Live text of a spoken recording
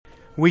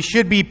we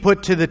should be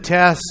put to the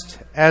test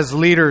as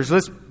leaders.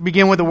 Let's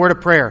begin with a word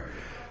of prayer.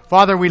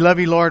 Father, we love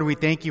you, Lord. We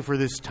thank you for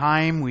this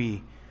time.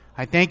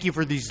 I thank you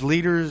for these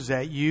leaders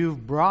that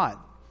you've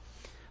brought.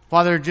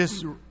 Father,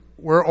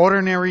 we're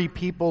ordinary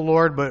people,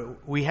 Lord,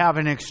 but we have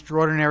an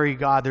extraordinary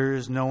God. There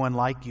is no one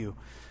like you.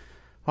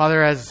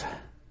 Father, as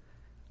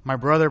my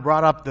brother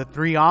brought up the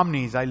three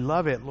omnis, I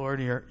love it,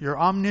 Lord. You're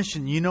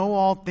omniscient. You know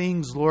all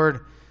things,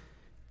 Lord,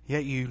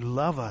 yet you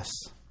love us.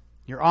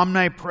 You're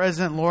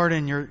omnipresent, Lord,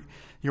 and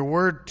your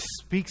word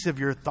speaks of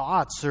your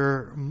thoughts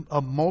or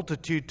a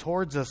multitude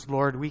towards us,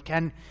 Lord. We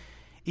can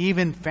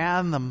even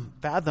fathom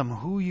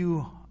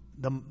who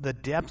the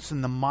depths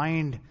and the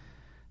mind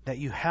that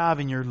you have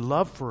in your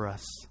love for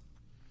us.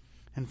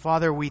 And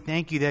Father, we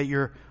thank you that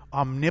you're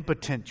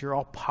omnipotent, you're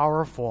all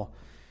powerful,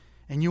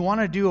 and you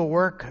want to do a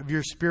work of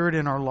your Spirit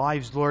in our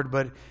lives, Lord,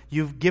 but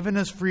you've given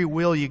us free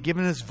will, you've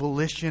given us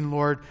volition,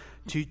 Lord,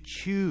 to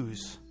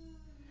choose.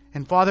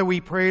 And Father, we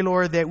pray,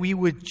 Lord, that we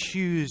would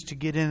choose to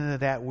get into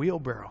that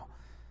wheelbarrow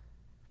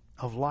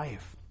of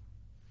life.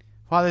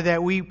 Father,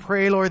 that we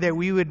pray, Lord, that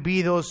we would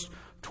be those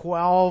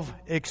 12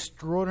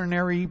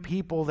 extraordinary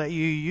people that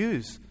you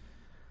use.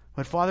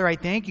 But Father, I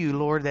thank you,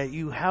 Lord, that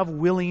you have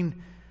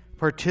willing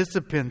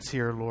participants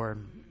here,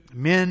 Lord.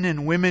 Men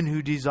and women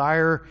who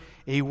desire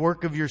a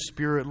work of your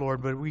Spirit,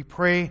 Lord. But we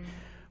pray,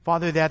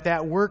 Father,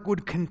 that work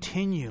would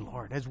continue,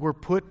 Lord, as we're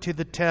put to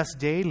the test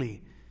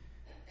daily.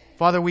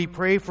 Father, we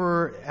pray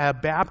for a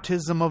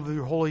baptism of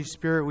your Holy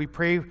Spirit. We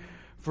pray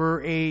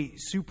for a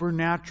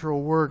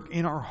supernatural work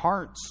in our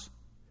hearts.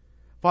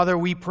 Father,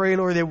 we pray,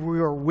 Lord, that we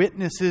are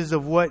witnesses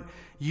of what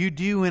you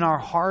do in our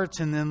hearts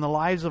and in the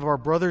lives of our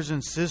brothers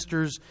and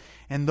sisters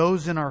and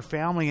those in our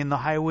family, in the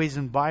highways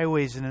and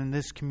byways and in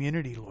this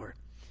community, Lord.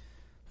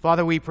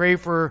 Father, we pray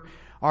for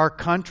our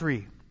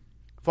country.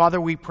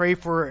 Father, we pray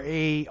for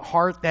a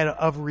heart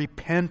of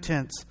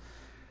repentance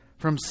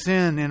from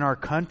sin in our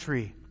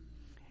country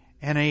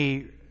and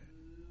a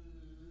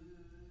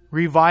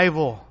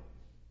revival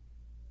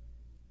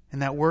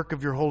and that work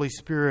of your Holy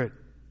Spirit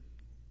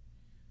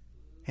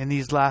in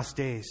these last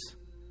days.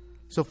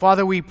 So,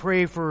 Father, we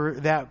pray for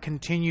that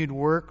continued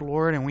work,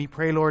 Lord, and we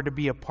pray, Lord, to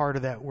be a part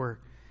of that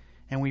work.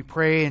 And we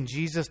pray in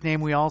Jesus'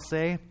 name we all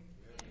say,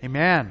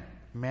 Amen.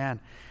 Amen.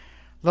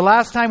 The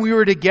last time we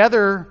were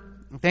together,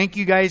 thank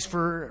you guys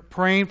for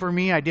praying for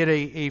me. I did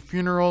a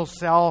funeral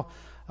cell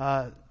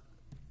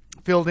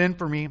filled in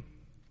for me.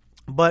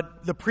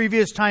 But the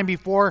previous time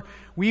before,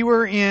 we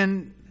were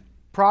in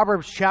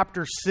Proverbs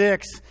chapter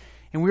 6,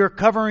 and we were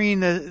covering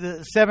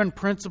the 7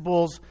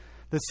 principles,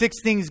 the 6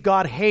 things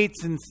God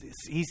hates, and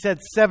he said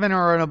 7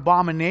 are an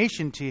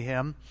abomination to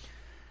him.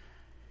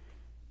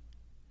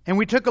 And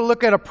we took a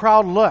look at a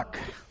proud look.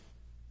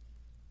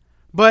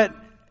 But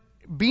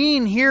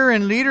being here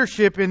in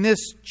leadership in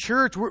this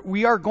church,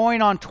 we are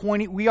in our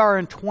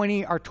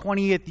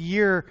 20th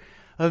year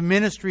of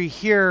ministry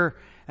here.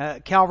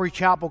 Calvary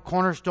Chapel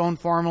Cornerstone,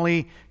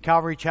 formerly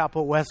Calvary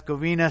Chapel West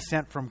Covina,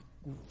 sent from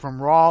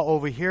Raw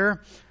over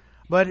here.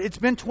 But it's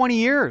been 20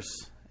 years.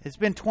 It's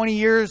been 20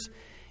 years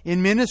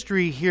in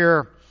ministry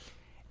here.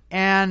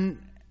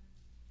 And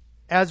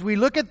as we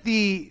look at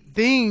the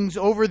things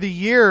over the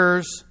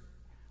years,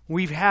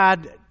 we've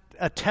had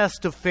a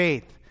test of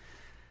faith.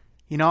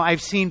 You know,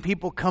 I've seen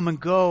people come and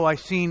go.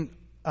 I've seen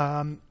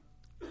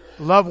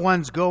loved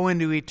ones go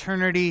into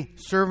eternity,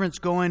 servants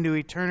go into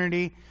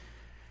eternity.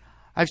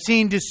 I've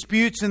seen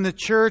disputes in the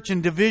church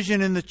and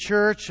division in the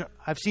church.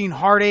 I've seen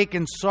heartache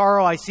and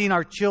sorrow. I've seen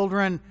our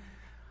children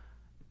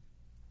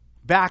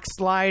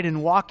backslide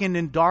and walk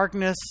in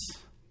darkness.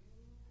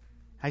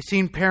 I've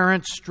seen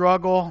parents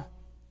struggle.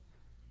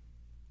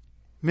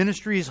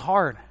 Ministry is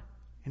hard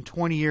in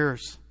 20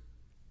 years.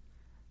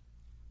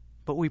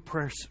 But we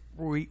press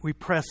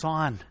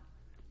on.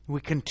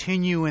 We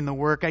continue in the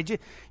work. I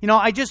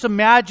just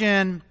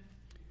imagine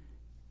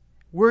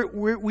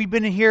we've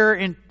been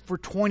here for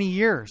 20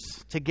 years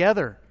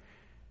together,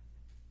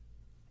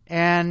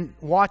 and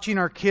watching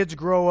our kids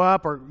grow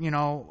up, or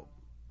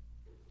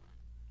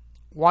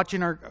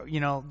watching our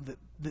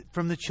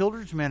from the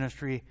children's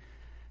ministry,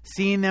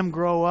 seeing them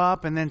grow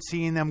up and then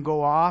seeing them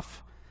go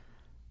off.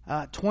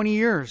 20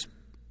 years,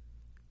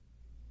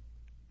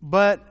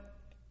 but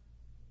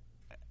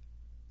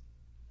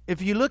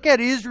if you look at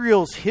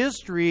Israel's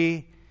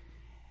history,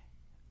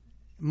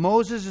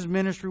 Moses'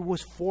 ministry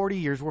was 40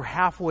 years. We're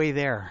halfway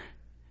there.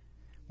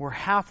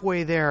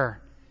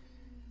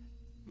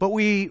 But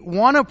we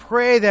want to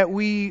pray that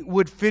we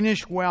would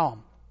finish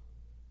well,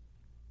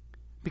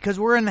 because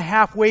we're in the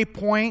halfway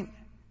point.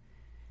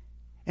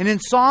 And in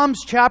Psalms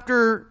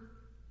chapter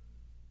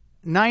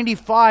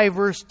 95,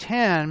 verse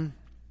 10,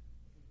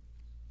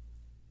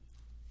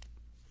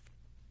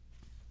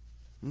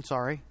 I'm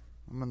sorry,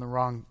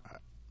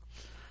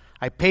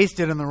 I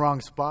pasted in the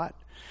wrong spot.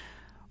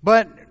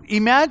 But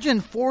imagine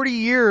 40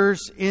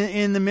 years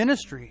in the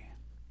ministry.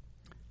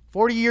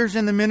 40 years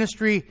in the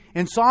ministry.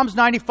 In Psalms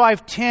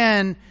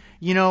 95:10,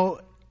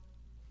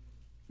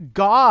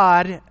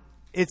 God,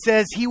 it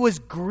says he was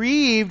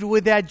grieved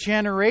with that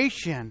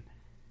generation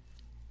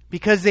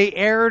because they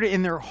erred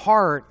in their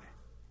heart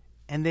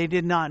and they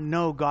did not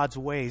know God's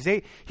ways.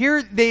 They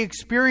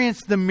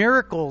experienced the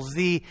miracles,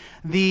 the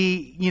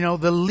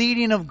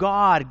leading of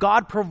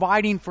God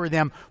providing for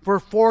them for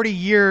 40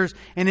 years.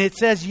 And it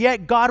says,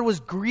 yet God was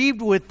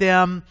grieved with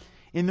them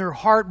in their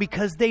heart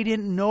because they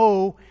didn't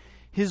know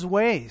His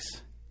ways.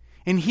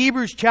 In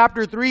Hebrews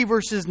chapter 3,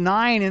 verses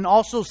 9 and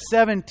also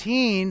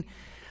 17,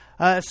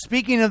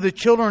 speaking of the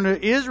children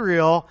of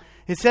Israel,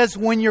 it says,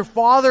 when your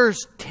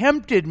fathers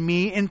tempted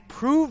me and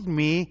proved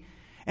me,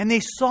 and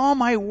they saw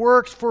my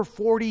works for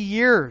 40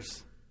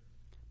 years.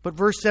 But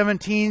verse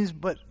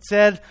 17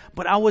 said,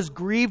 but I was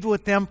grieved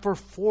with them for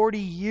 40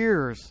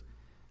 years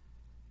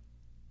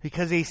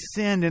because they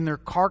sinned and their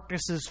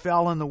carcasses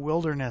fell in the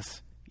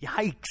wilderness.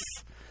 Yikes.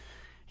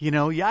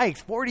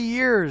 Yikes, 40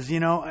 years,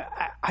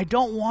 I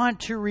don't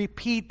want to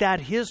repeat that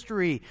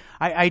history.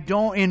 I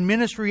don't, in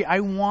ministry,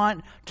 I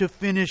want to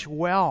finish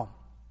well.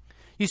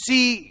 You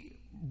see,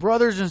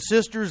 brothers and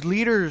sisters,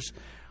 leaders,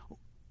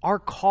 our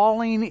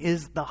calling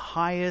is the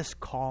highest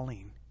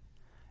calling.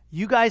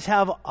 You guys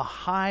have a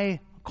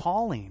high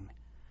calling.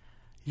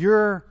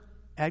 You're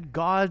at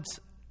God's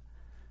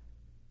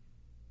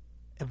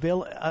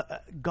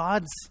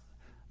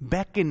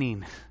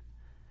beckoning.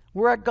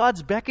 We're at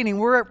God's beckoning.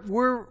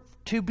 We're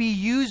to be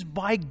used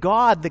by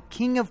God, the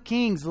King of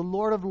Kings, the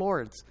Lord of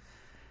Lords.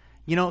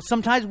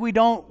 Sometimes we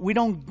don't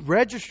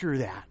register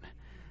that.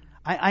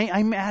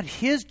 I'm at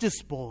His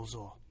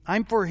disposal.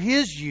 I'm for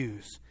His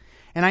use.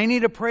 And I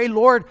need to pray,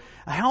 Lord,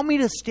 help me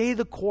to stay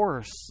the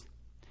course.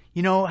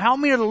 Help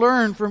me to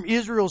learn from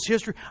Israel's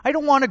history. I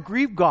don't want to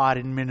grieve God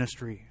in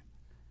ministry.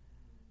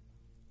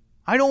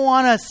 I don't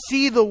want to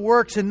see the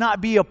works and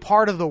not be a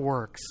part of the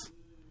works.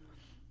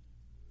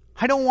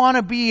 I don't want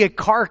to be a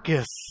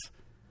carcass.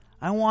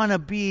 I want to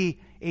be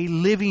a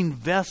living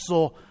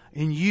vessel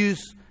in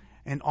use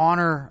and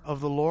honor of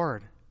the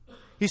Lord.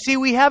 You see,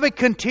 we have a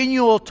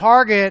continual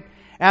target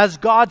as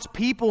God's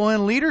people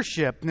in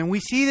leadership. And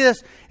we see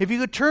this, if you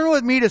could turn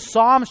with me to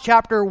Psalms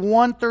chapter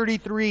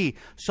 133.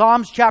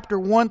 Psalms chapter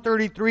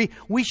 133.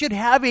 We should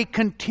have a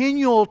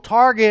continual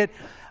target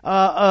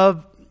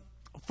of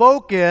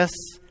focus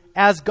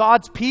as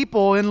God's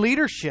people in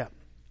leadership.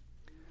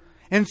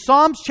 In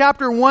Psalms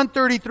chapter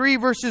 133,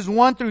 verses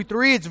 1 through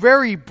 3, it's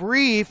very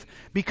brief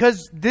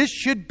because this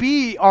should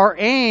be our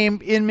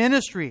aim in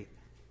ministry.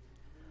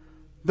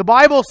 The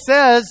Bible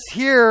says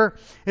here,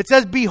 it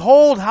says,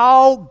 behold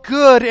how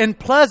good and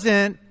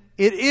pleasant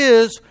it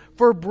is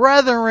for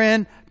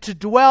brethren to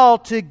dwell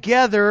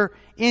together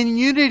in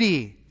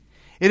unity.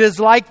 It is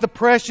like the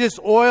precious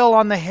oil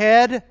on the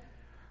head,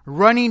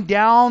 running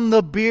down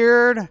the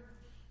beard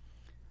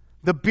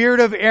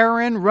of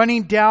Aaron,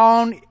 running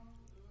down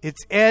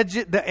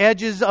the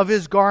edges of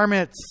his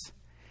garments.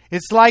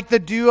 It's like the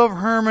dew of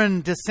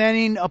Hermon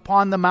descending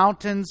upon the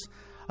mountains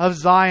of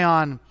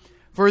Zion.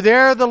 For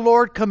there the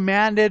Lord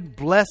commanded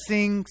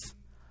blessings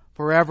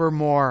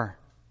forevermore.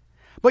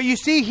 But you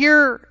see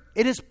here,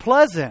 it is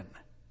pleasant.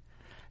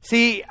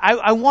 See,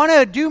 I want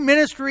to do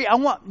ministry.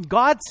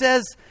 God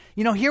says,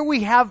 here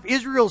we have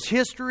Israel's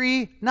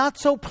history, not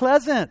so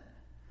pleasant.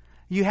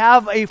 You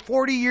have a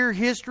 40-year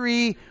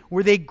history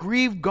where they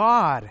grieve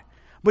God.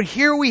 But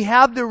here we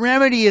have the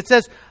remedy. It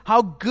says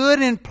how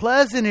good and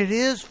pleasant it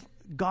is.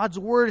 God's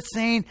word is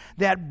saying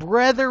that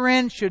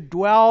brethren should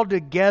dwell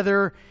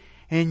together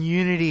in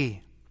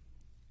unity.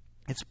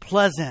 It's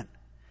pleasant.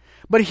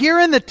 But here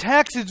in the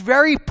text, it's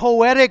very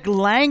poetic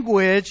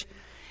language.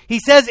 He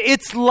says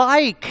it's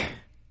like,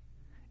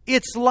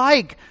 it's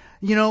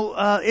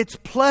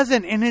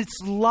pleasant and it's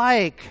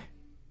like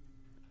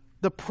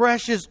the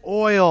precious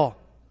oil.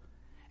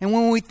 And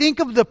when we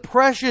think of the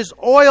precious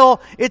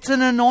oil, it's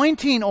an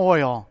anointing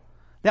oil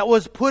that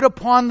was put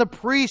upon the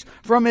priest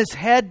from his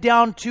head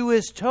down to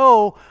his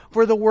toe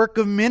for the work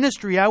of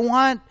ministry.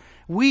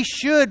 We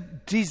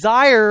should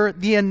desire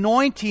the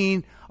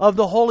anointing of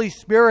the Holy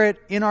Spirit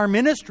in our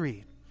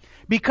ministry.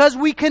 Because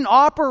we can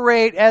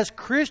operate as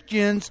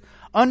Christians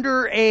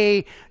under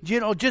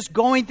just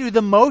going through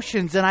the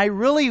motions. And I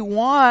really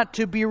want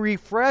to be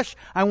refreshed.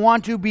 I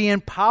want to be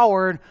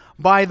empowered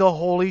by the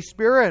Holy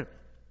Spirit.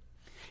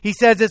 He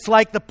says it's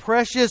like the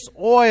precious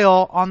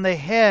oil on the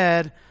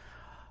head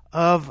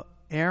of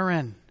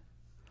Aaron.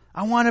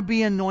 I want to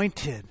be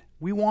anointed.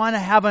 We want to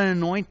have an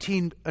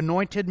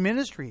anointed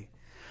ministry.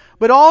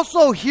 But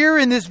also here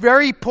in this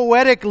very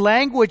poetic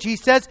language, he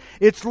says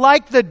it's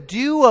like the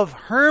dew of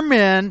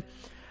Hermon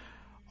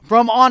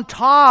from on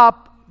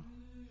top.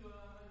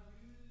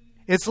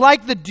 It's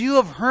like the dew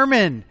of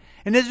Hermon.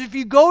 And as if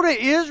you go to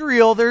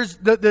Israel, there's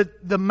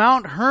the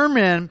Mount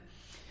Hermon.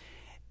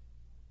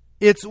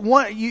 It's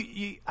one.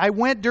 I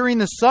went during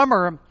the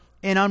summer,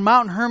 and on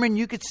Mount Hermon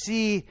you could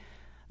see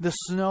the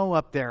snow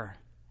up there.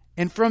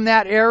 And from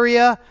that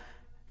area,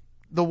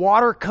 the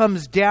water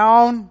comes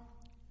down,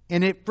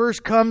 and it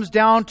first comes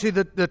down to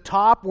the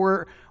top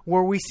where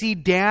we see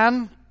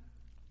Dan,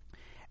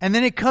 and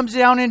then it comes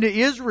down into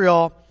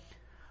Israel.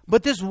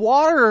 But this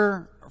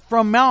water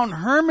from Mount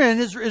Hermon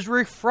is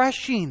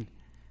refreshing.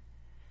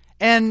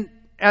 And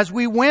as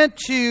we went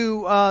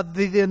to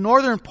the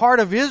northern part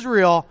of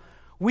Israel,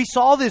 we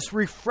saw this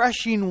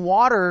refreshing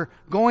water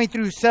going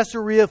through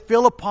Caesarea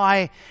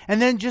Philippi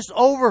and then just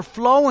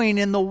overflowing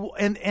in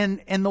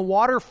the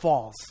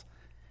waterfalls.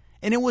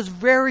 And it was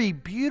very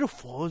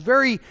beautiful. It was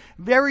very,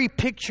 very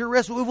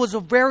picturesque. It was a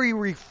very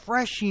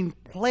refreshing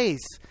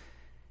place.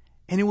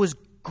 And it was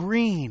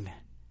green.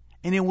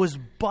 And it was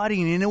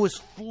budding. And it was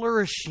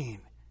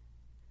flourishing.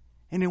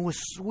 And it was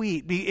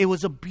sweet. It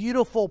was a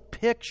beautiful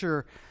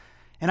picture.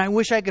 And I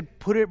wish I could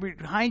put it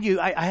behind you.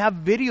 I have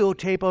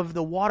videotape of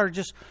the water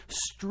just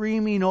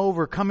streaming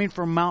over, coming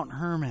from Mount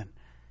Hermon.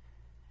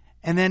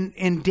 And then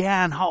in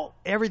Dan, how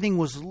everything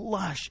was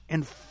lush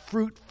and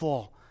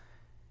fruitful.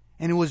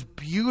 And it was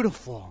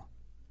beautiful.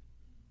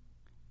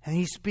 And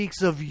he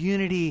speaks of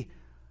unity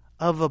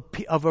of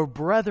a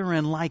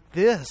brethren like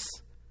this.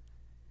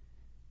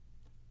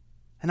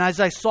 And as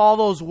I saw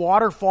those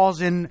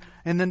waterfalls in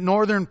the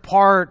northern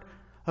part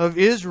of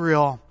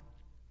Israel,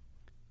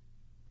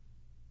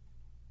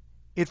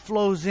 it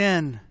flows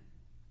in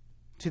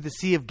to the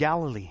Sea of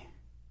Galilee.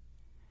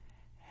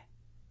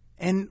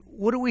 And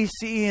what do we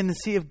see in the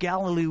Sea of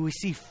Galilee? We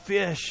see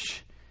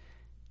fish,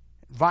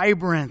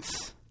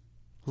 vibrance,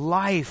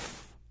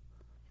 life.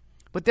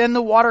 But then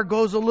the water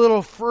goes a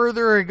little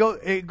further.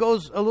 It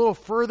goes a little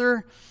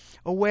further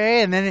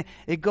away, and then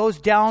it goes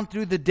down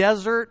through the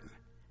desert,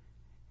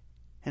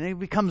 and it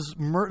becomes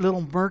a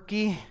little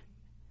murky,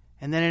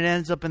 and then it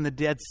ends up in the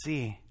Dead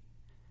Sea.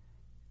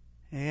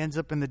 It ends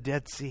up in the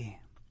Dead Sea,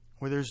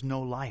 where there's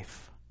no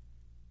life.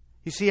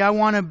 You see,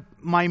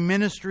 my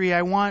ministry,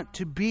 I want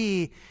to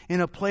be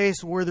in a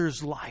place where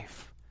there's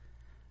life,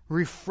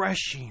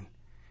 refreshing,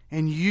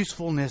 and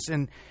usefulness,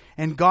 and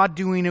God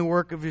doing a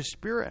work of His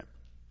Spirit.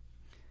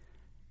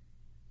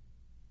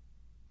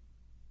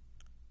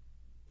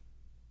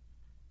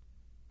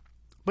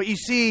 But you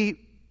see,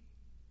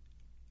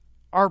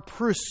 our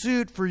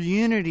pursuit for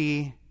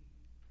unity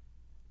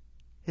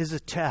is a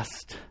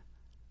test.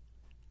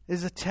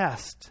 Is a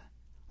test.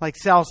 Like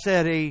Sal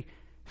said, a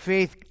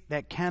faith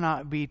that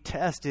cannot be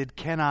tested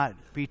cannot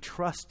be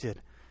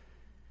trusted.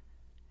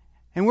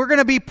 And we're going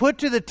to be put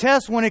to the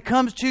test when it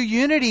comes to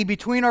unity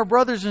between our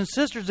brothers and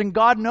sisters, and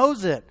God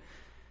knows it.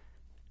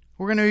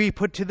 We're going to be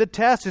put to the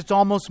test. It's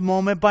almost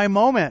moment by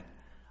moment.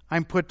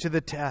 I'm put to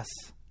the test.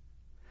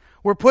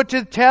 We're put to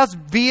the test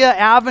via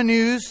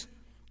avenues,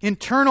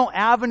 internal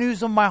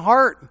avenues of my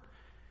heart.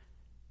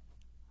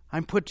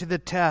 I'm put to the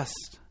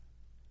test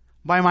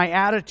by my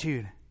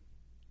attitude.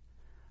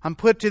 I'm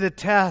put to the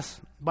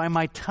test by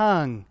my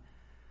tongue.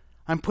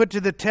 I'm put to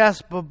the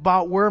test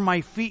about where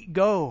my feet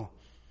go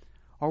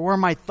or where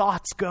my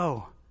thoughts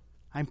go.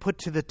 I'm put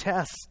to the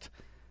test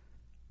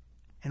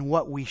in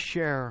what we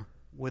share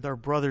with our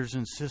brothers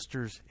and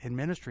sisters in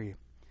ministry.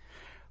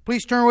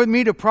 Please turn with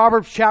me to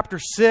Proverbs chapter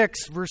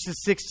 6, verses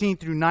 16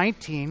 through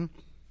 19.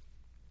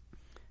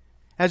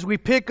 As we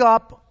pick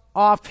up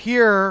off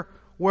here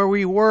where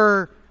we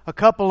were a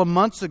couple of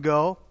months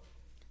ago,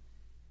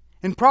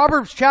 in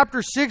Proverbs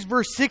chapter 6,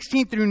 verse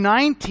 16 through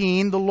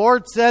 19, the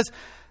Lord says,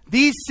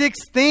 "These 6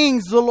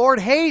 things the Lord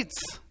hates.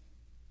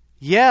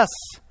 Yes,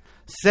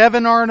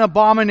 7 are an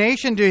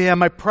abomination to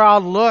Him: a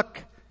proud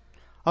look,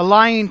 a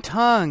lying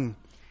tongue,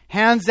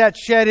 hands that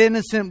shed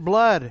innocent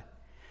blood,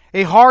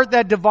 a heart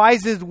that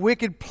devises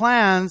wicked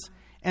plans,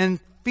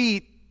 and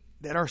feet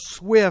that are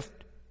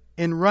swift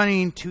in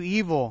running to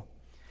evil,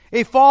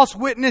 a false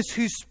witness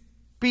who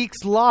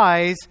speaks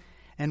lies,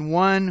 and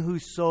one who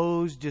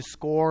sows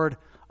discord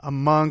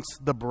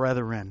amongst the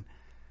brethren."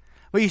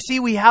 But you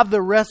see, we have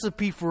the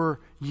recipe for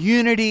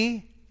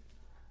unity,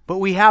 but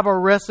we have a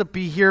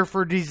recipe here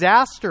for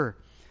disaster.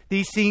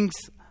 These things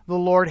the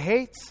Lord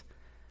hates.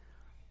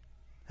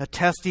 A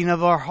testing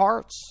of our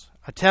hearts,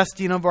 a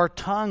testing of our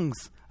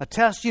tongues, a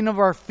testing of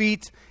our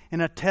feet,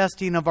 and a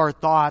testing of our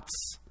thoughts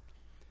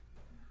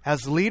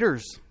as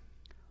leaders.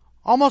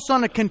 Almost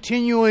on a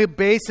continual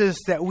basis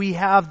that we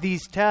have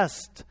these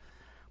tests.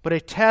 But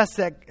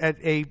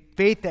a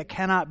faith that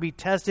cannot be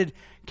tested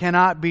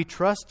cannot be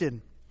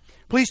trusted.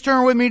 Please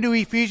turn with me to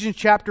Ephesians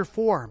chapter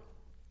 4.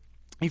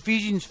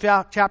 Ephesians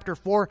chapter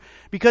 4,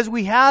 because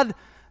we had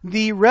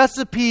the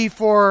recipe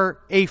for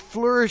a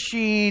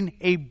flourishing,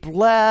 a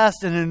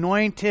blessed, and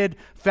anointed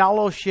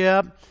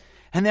fellowship.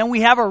 And then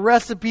we have a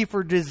recipe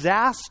for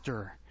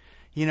disaster.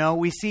 You know,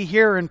 we see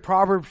here in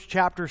Proverbs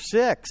chapter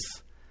 6.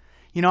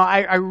 You know,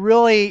 I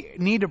really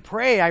need to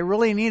pray. I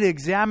really need to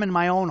examine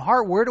my own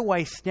heart. Where do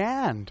I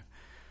stand?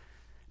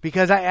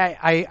 Because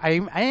I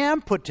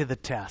am put to the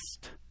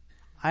test.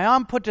 I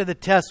am put to the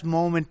test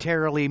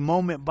momentarily,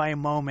 moment by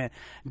moment,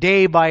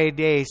 day by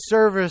day,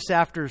 service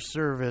after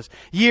service,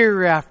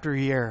 year after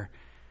year.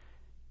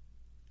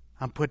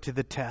 I'm put to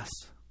the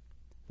test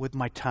with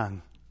my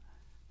tongue,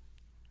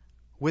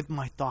 with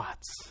my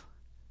thoughts,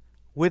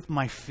 with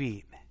my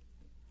feet,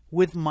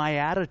 with my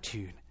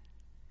attitude.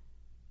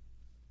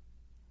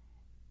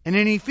 And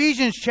in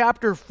Ephesians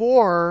chapter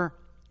 4,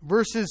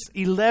 verses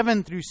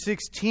 11 through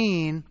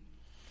 16,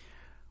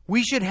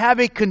 we should have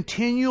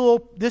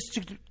this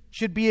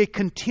should be a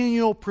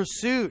continual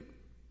pursuit.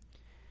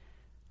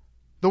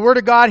 The Word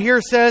of God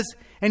here says,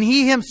 and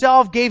He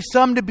Himself gave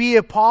some to be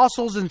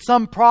apostles, and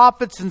some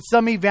prophets, and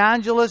some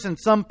evangelists, and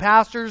some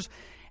pastors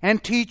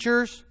and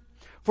teachers,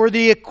 for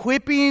the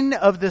equipping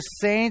of the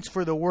saints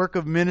for the work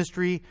of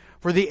ministry,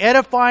 for the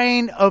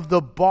edifying of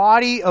the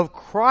body of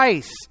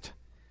Christ.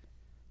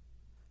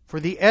 For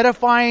the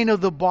edifying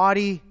of the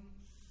body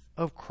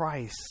of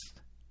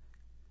Christ.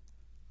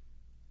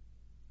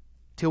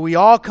 Till we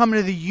all come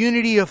to the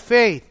unity of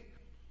faith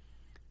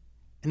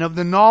and of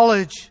the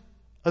knowledge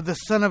of the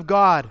Son of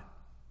God,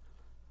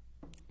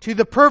 to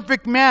the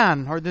perfect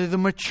man, or the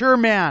mature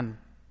man,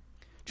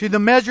 to the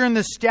measure and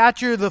the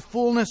stature of the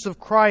fullness of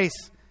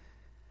Christ,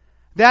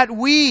 that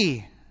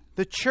we,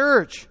 the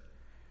church,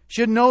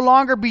 should no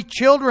longer be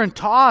children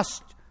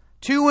tossed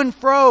to and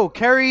fro,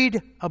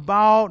 carried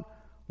about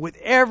with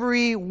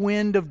every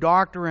wind of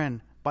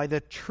doctrine by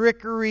the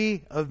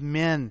trickery of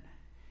men,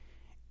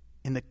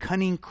 in the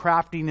cunning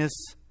craftiness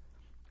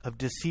of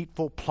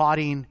deceitful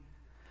plotting,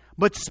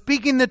 but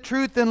speaking the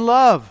truth in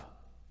love,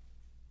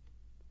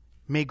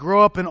 may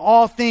grow up in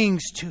all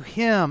things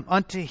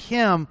unto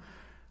Him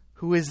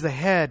who is the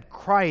head,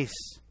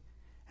 Christ,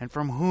 and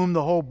from whom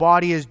the whole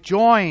body is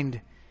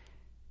joined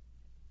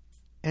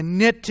and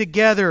knit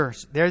together.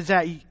 There's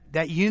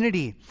that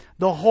unity.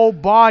 The whole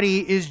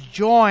body is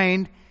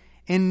joined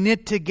and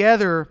knit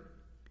together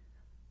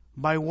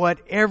by what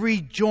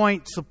every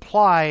joint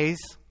supplies,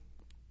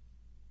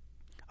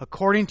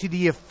 according to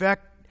the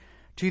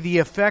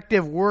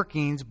effective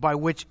workings by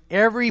which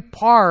every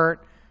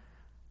part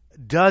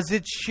does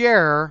its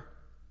share,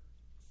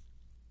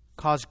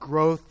 cause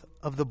growth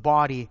of the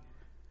body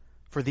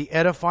for the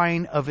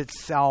edifying of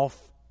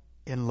itself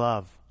in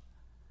love.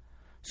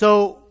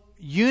 So,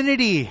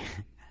 unity.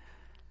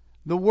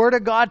 The Word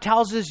of God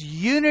tells us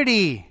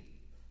unity.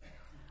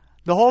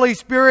 The Holy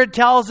Spirit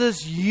tells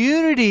us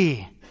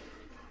unity.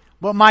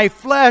 But my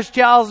flesh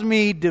tells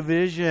me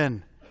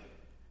division.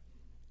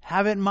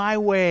 Have it my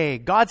way.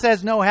 God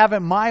says, no, have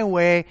it my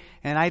way.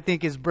 And I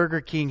think it's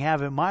Burger King,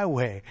 have it my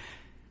way.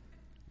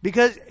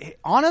 Because,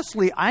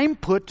 honestly, I'm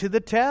put to the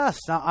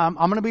test. I'm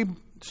going to be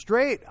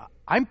straight.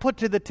 I'm put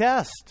to the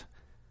test.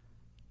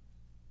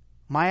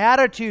 My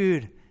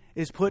attitude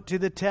is put to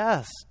the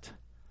test.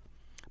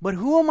 But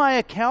who am I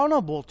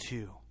accountable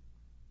to?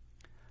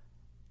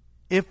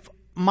 If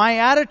my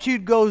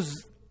attitude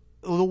goes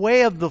the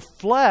way of the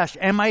flesh,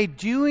 am I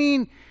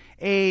doing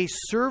a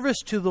service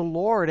to the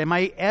Lord? Am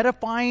I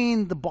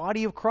edifying the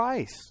body of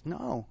Christ?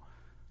 No.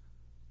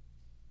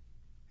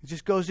 It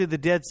just goes to the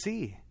Dead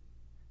Sea.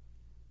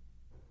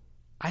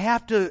 I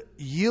have to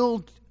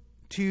yield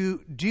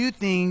to do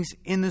things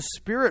in the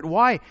Spirit.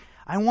 Why?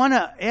 I want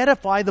to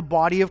edify the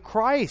body of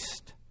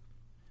Christ.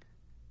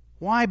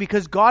 Why?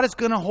 Because God is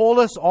going to hold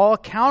us all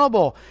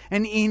accountable.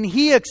 And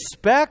He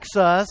expects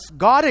us,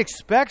 God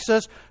expects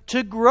us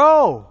to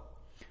grow.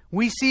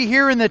 We see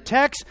here in the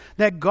text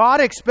that God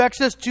expects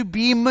us to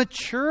be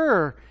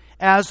mature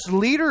as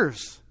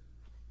leaders,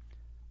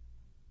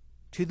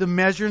 to the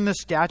measure and the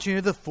stature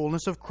of the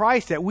fullness of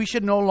Christ. That we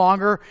should no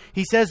longer,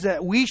 He says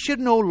that we should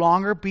no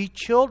longer be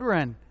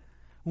children.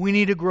 We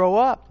need to grow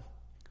up.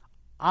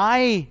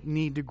 I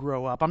need to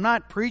grow up. I'm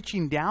not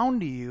preaching down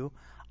to you.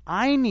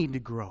 I need to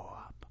grow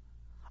up.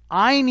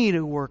 I need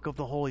a work of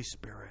the Holy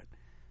Spirit.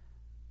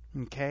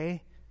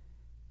 Okay?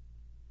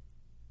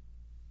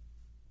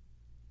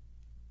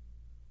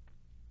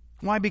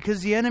 Why?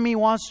 Because the enemy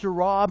wants to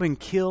rob and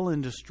kill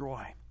and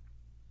destroy.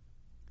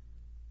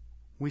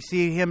 We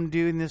see him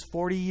doing this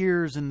 40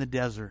 years in the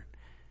desert.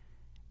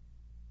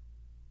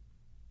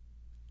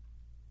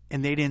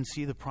 And they didn't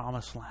see the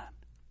promised land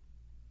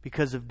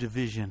because of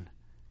division,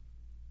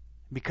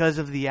 because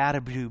of the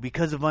attitude,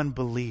 because of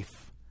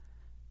unbelief.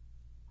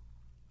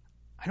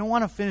 I don't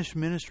want to finish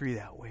ministry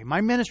that way.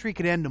 My ministry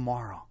could end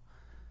tomorrow.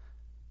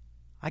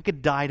 I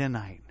could die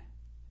tonight.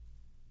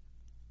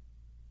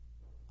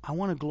 I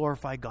want to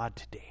glorify God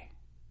today.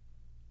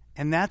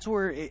 And that's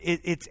where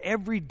it's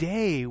every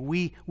day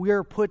we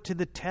are put to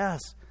the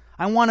test.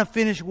 I want to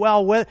finish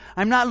well.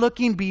 I'm not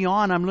looking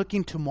beyond. I'm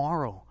looking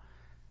tomorrow.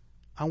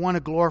 I want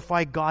to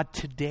glorify God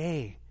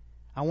today.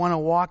 I want to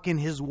walk in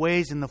His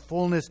ways in the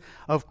fullness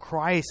of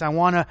Christ. I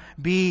want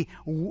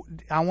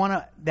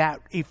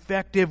that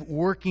effective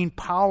working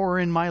power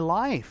in my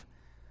life.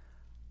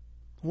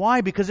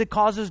 Why? Because it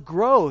causes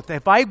growth.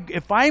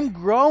 If I'm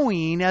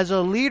growing as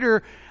a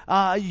leader,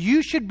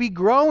 you should be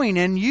growing,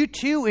 and you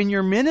too in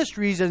your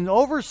ministries and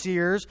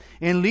overseers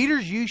and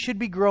leaders, you should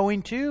be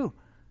growing too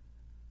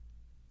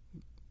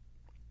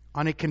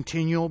on a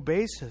continual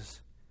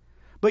basis.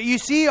 But you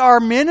see, our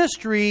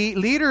ministry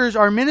leaders,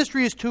 our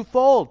ministry is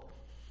twofold.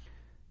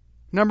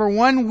 Number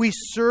one, we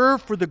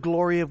serve for the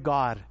glory of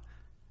God.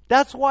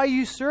 That's why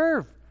you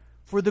serve.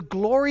 For the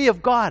glory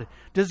of God.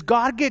 Does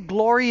God get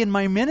glory in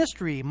my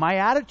ministry, my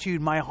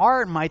attitude, my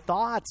heart, my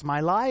thoughts, my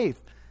life?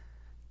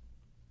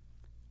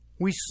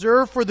 We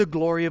serve for the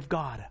glory of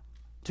God,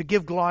 to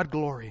give God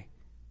glory.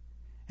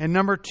 And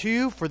number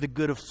two, for the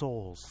good of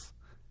souls.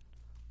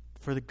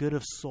 For the good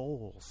of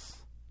souls.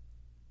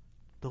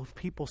 Those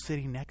people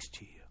sitting next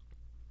to you.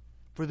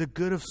 For the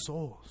good of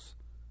souls.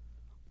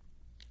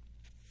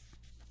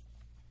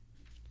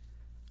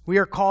 We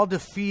are called to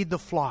feed the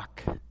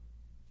flock.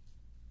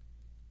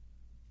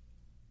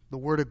 The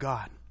Word of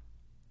God.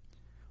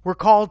 We're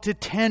called to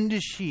tend to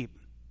sheep,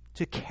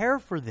 to care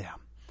for them,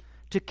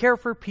 to care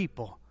for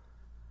people.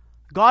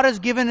 God has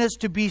given us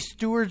to be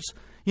stewards.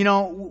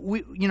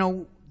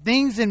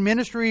 Things in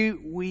ministry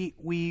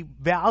we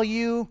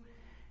value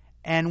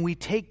and we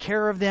take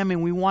care of them,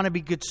 and we want to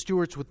be good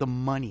stewards with the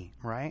money,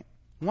 right?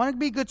 We want to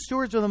be good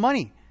stewards with the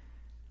money.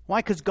 Why?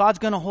 Because God's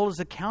going to hold us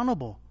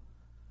accountable.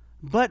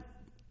 But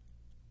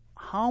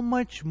how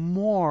much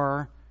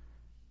more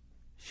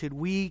should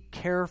we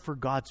care for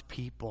God's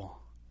people?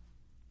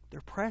 They're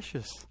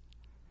precious.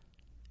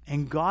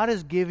 And God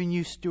has given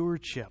you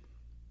stewardship.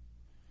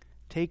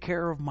 Take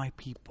care of my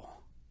people.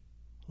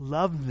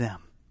 Love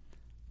them.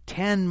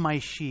 Tend my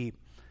sheep.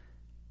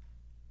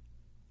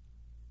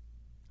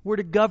 We're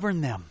to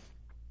govern them.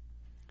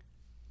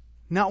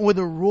 Not with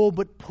a rule,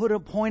 but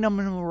point them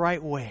in the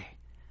right way.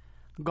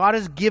 God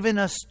has given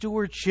us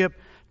stewardship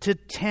to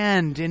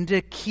tend and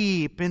to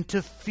keep and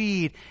to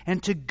feed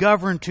and to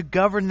govern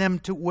them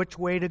to which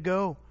way to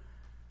go,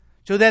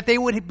 so that they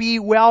would be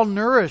well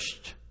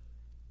nourished.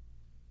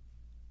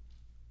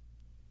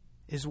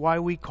 Is why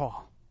we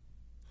call,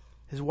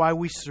 is why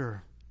we serve.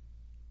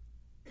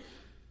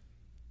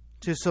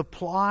 To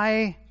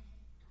supply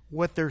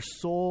what their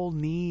soul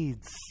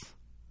needs.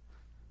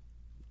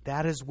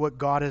 That is what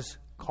God has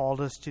called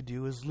us to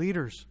do as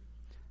leaders.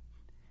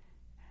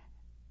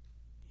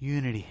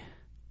 Unity.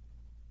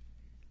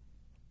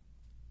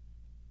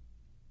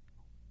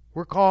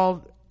 We're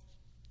called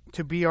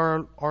to be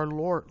our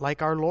Lord,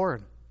 like our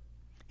Lord.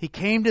 He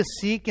came to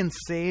seek and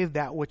save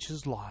that which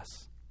is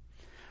lost.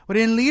 But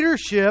in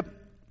leadership,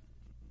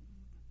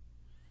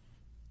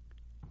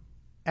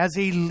 as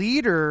a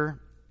leader,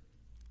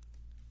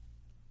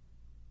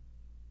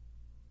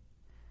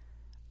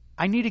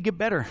 I need to get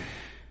better.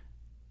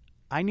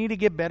 I need to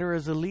get better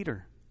as a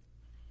leader.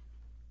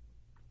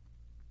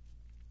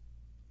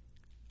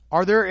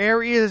 Are there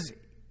areas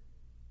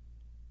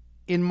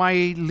in my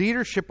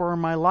leadership or in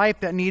my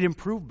life that need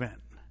improvement?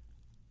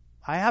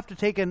 I have to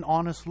take an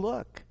honest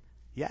look.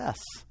 Yes.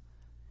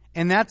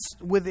 And that's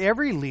with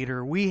every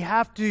leader. We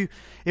have to,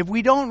 if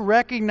we don't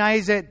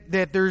recognize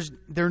that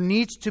there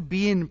needs to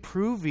be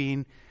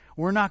improving,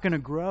 we're not going to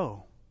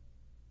grow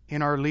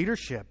in our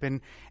leadership.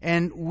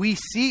 And we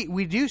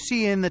do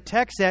see in the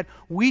text that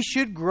we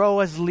should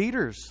grow as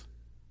leaders.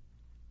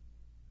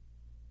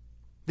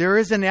 There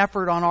is an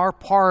effort on our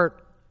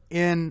part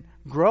in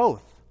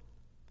growth.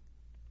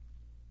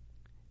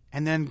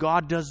 And then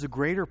God does the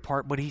greater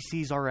part, but He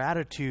sees our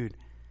attitude.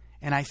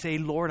 And I say,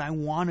 Lord, I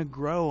want to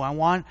grow. I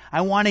want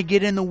to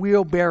get in the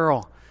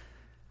wheelbarrow.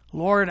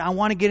 Lord, I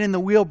want to get in the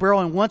wheelbarrow.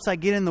 And once I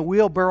get in the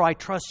wheelbarrow, I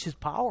trust His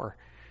power.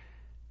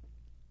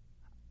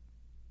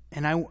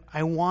 And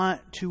I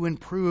want to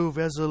improve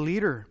as a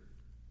leader.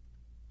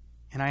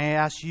 And I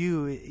ask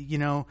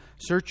you,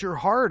 search your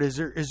heart. Is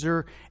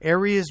there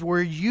areas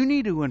where you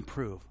need to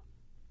improve?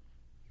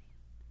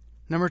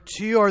 Number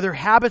 2, are there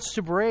habits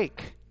to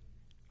break?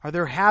 Are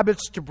there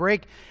habits to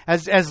break?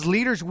 As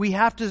leaders, we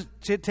have to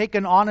take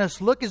an honest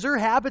look. Is there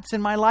habits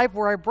in my life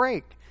where I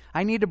break?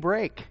 I need to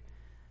break.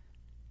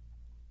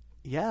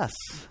 Yes,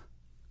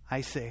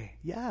 I say,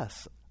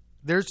 yes.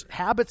 There's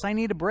habits I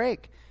need to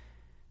break.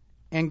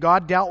 And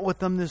God dealt with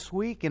them this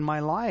week in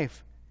my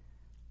life.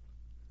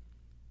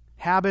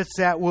 Habits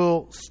that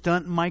will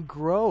stunt my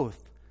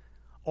growth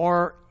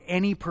or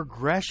any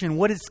progression.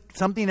 What is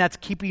something that's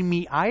keeping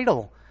me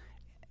idle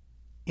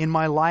in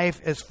my life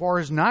as far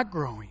as not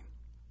growing?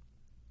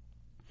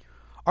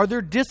 Are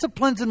there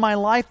disciplines in my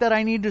life that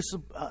I need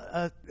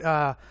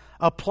to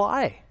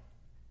apply?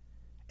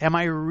 Am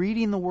I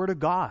reading the Word of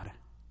God?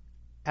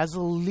 As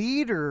a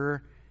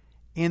leader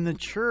in the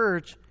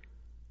church,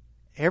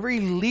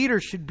 every leader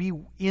should be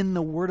in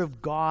the Word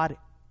of God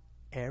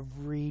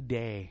every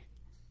day.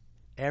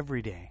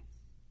 Every day.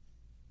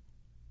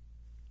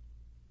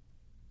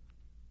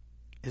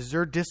 Is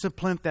there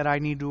discipline that I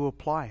need to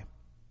apply?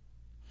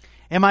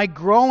 Am I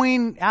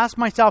growing? Ask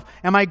myself,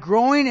 am I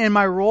growing in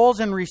my roles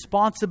and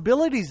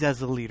responsibilities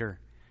as a leader?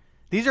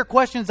 These are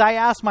questions I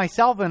ask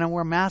myself, and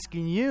I'm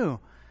asking you.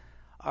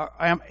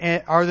 Am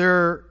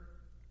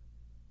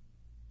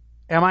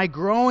I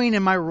growing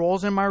in my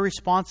roles and my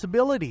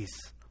responsibilities?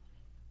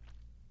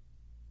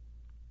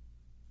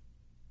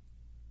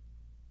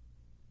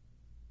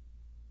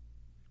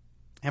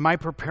 Am I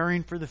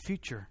preparing for the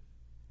future?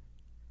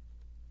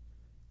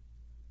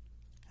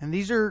 And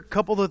these are a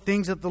couple of the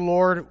things that the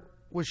Lord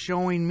was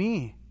showing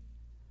me.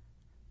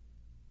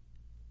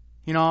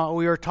 We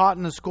are taught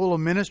in the school of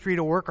ministry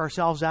to work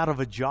ourselves out of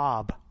a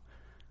job.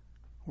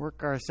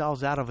 Work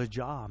ourselves out of a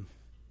job.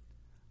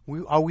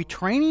 Are we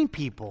training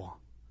people?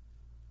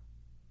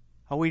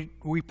 Are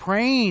we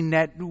praying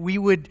that we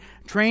would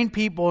train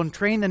people and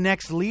train the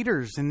next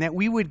leaders, and that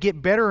we would get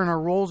better in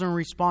our roles and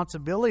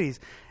responsibilities?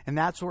 And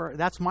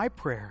that's my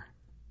prayer.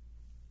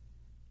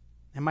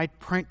 Am I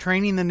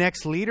training the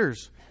next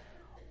leaders?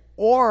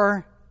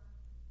 Or,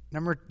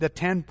 the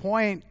 10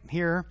 point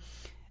here,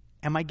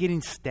 am I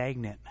getting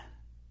stagnant?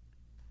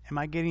 Am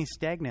I getting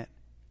stagnant?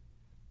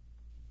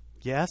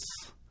 Yes,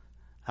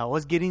 I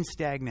was getting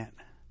stagnant.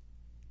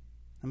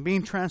 I'm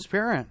being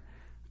transparent.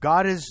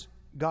 God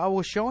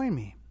was showing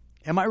me.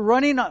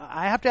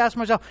 I have to ask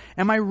myself,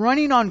 am I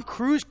running on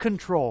cruise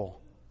control?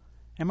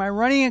 Am I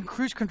running in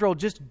cruise control,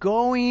 just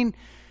going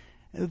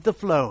with the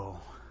flow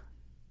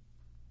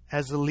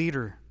as a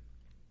leader?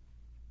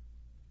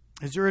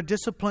 Is there a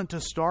discipline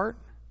to start?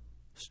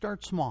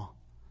 Start small.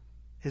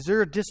 Is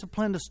there a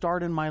discipline to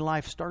start in my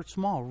life? Start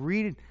small.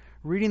 Reading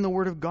the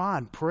Word of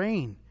God,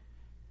 praying.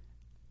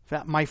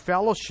 My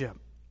fellowship.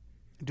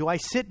 Do I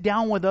sit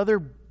down with other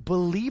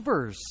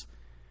believers?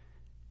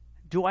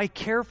 Do I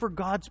care for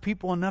God's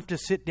people enough to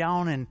sit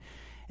down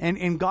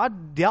and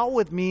God dealt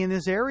with me in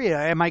this area?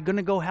 Am I going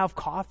to go have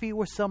coffee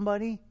with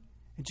somebody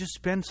and just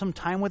spend some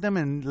time with them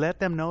and let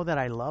them know that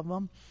I love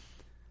them?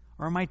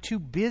 Or am I too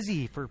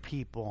busy for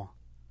people?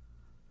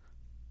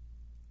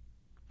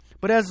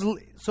 But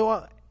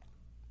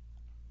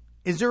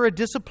is there a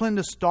discipline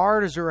to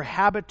start? Is there a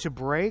habit to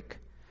break?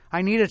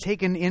 I need to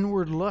take an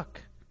inward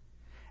look.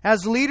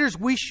 As leaders,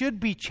 we should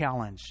be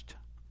challenged.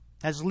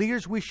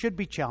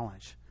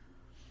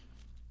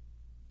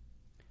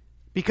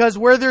 Because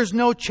where there's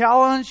no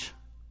challenge,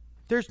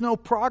 there's no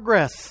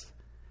progress.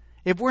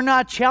 If we're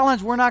not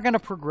challenged, we're not going to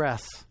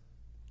progress.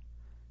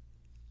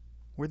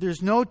 Where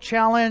there's no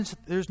challenge,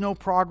 there's no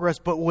progress.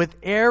 But with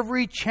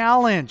every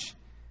challenge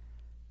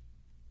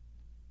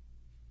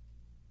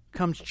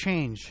comes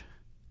change.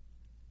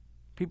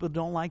 People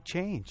don't like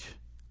change.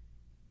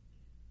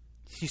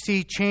 You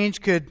see,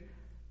 change could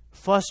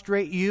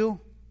frustrate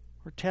you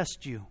or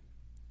test you,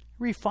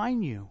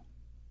 refine you.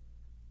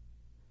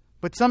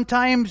 But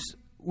sometimes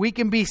we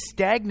can be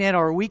stagnant,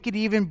 or we could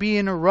even be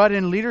in a rut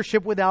in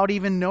leadership without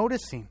even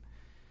noticing.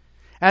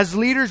 As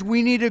leaders,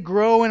 we need to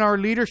grow in our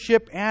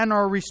leadership and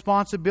our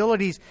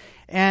responsibilities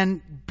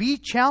and be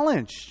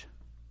challenged.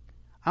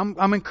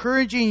 I'm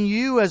encouraging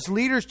you as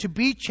leaders to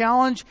be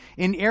challenged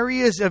in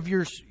areas of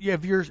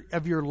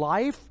your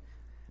life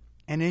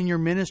and in your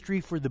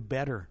ministry for the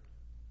better.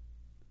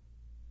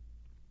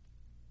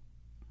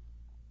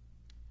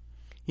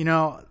 You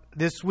know,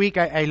 this week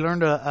I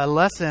learned a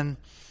lesson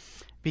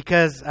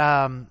because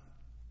I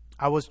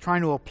was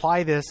trying to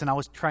apply this and I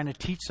was trying to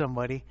teach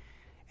somebody,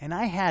 and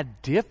I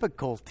had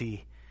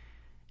difficulty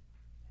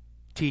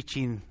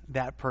teaching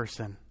that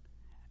person.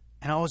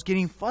 And I was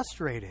getting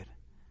frustrated.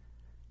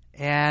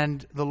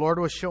 And the Lord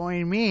was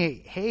showing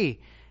me, hey,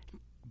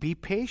 be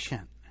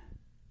patient.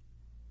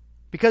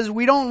 Because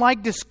we don't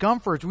like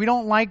discomforts. We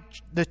don't like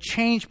the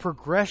change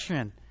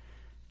progression.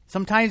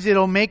 Sometimes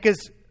it'll make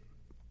us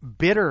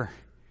bitter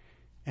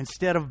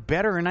instead of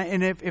better.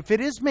 And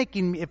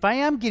if I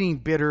am getting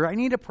bitter, I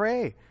need to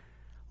pray.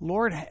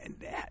 Lord,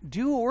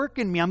 do a work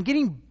in me. I'm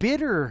getting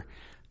bitter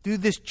through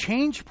this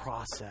change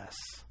process.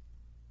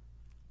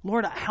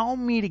 Lord, help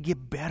me to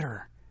get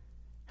better.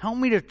 Help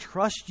me to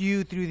trust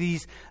you through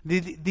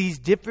these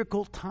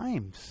difficult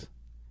times.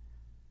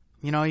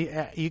 You know,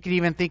 you could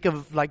even think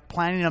of like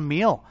planning a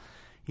meal.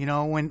 You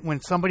know, when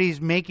somebody's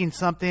making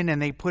something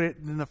and they put it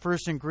in the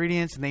first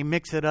ingredients and they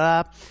mix it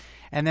up,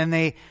 and then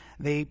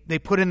they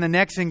put in the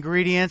next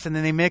ingredients and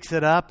then they mix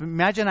it up.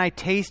 Imagine I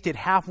taste it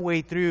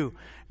halfway through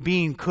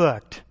being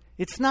cooked.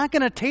 It's not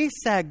going to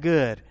taste that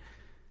good.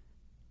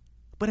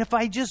 But if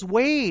I just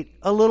wait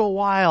a little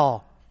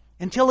while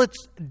until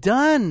it's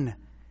done,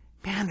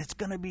 man, it's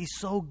going to be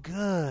so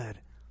good.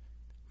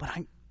 But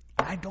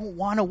I don't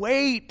want to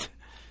wait.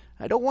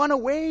 I don't want to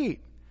wait.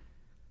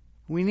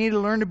 We need to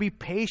learn to be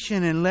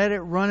patient and let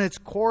it run its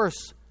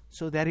course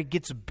so that it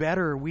gets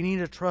better. We need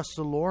to trust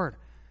the Lord.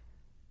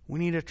 We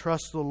need to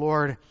trust the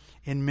Lord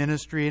in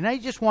ministry. And I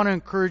just want to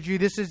encourage you,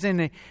 this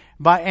isn't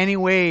by any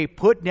way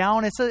put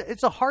down.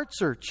 It's a heart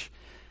search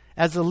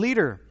as a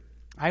leader.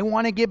 I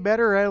want to get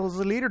better as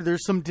a leader.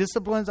 There's some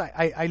disciplines.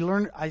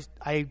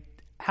 I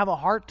have a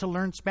heart to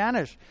learn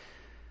Spanish.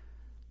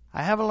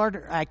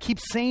 I keep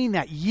saying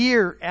that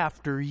year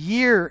after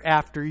year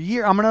after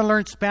year. I'm going to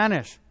learn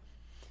Spanish.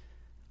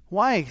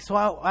 Why? So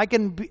I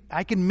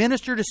can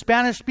minister to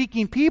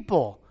Spanish-speaking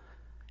people.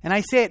 And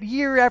I say it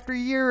year after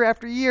year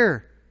after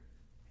year.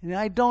 And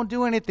I don't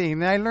do anything.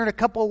 And I learn a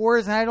couple of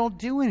words and I don't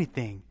do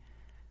anything.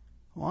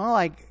 Well,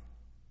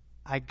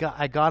 I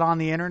got on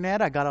the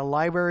internet. I got a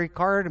library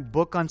card, a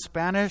book on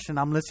Spanish, and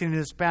I'm listening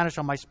to Spanish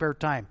on my spare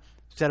time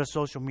instead of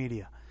social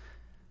media.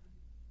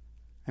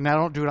 And I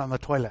don't do it on the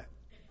toilet.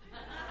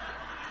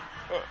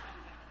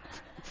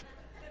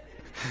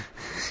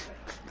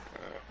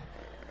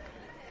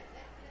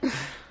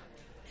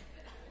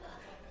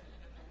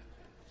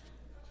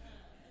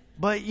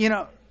 But, you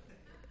know,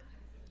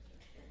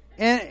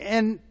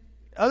 and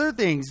other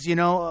things, you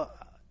know,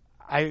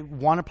 I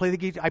want to play the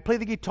guitar. I play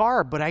the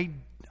guitar, but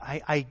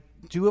I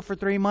do it for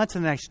 3 months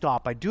and then I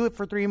stop. I do it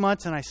for 3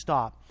 months and I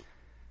stop.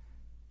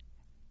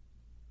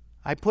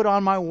 I put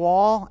on my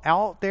wall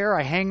out there.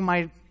 I hang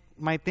my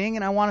thing,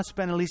 and I want to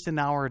spend at least an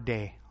hour a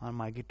day on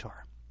my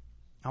guitar.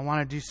 I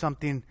want to do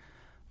something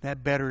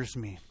that betters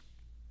me.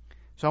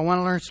 So I want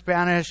to learn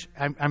Spanish.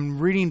 I'm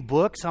reading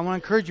books. I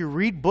want to encourage you to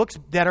read books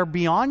that are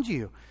beyond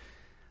you.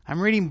 I'm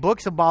reading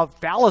books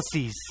about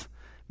fallacies.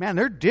 Man,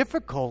 they're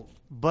difficult,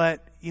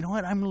 but you know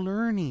what? I'm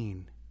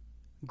learning.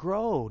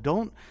 Grow.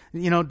 Don't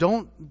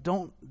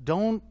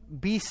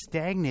be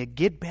stagnant.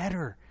 Get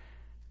better.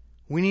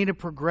 We need to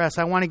progress.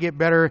 I want to get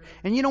better.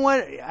 And you know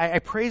what? I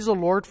praise the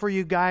Lord for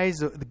you guys.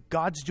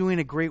 God's doing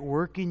a great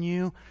work in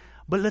you.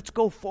 But let's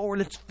go forward.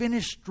 Let's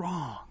finish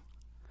strong.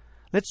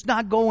 Let's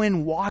not go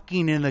in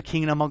walking in the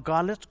kingdom of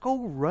God. Let's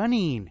go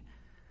running.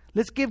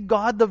 Let's give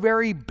God the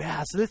very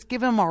best. Let's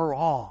give Him our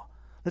all.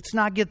 Let's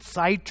not get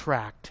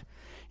sidetracked.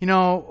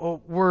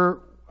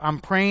 I'm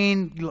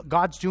praying.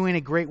 God's doing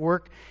a great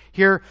work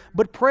here.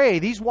 But pray.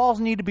 These walls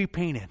need to be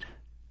painted.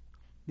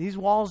 These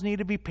walls need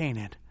to be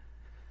painted.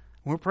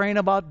 We're praying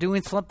about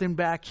doing something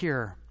back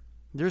here.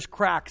 There's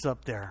cracks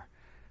up there.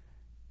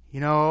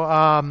 So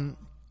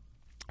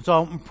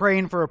I'm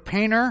praying for a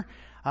painter.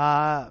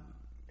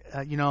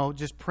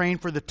 Just praying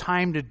for the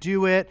time to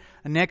do it.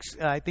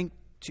 I think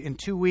in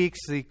 2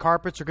 weeks, the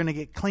carpets are going to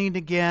get cleaned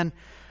again.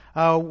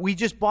 We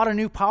just bought a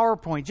new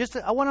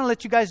PowerPoint. I want to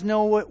let you guys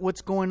know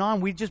what's going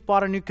on. We just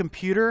bought a new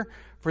computer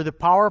for the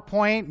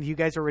PowerPoint. You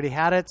guys already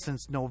had it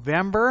since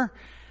November.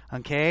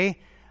 Okay.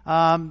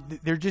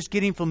 They're just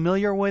getting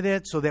familiar with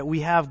it so that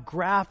we have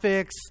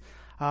graphics.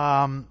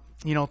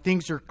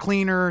 Things are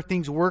cleaner.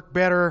 Things work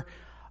better.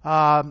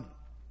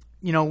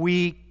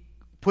 We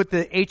put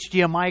the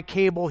HDMI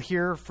cable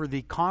here for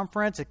the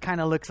conference. It kind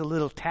of looks a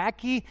little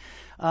tacky.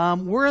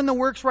 We're in the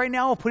works right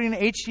now of putting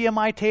an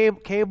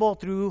HDMI cable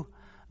through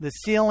the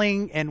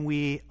ceiling, and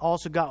we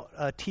also got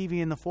a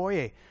TV in the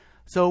foyer.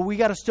 So we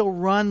got to still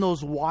run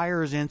those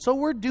wires in. So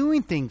we're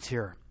doing things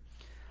here.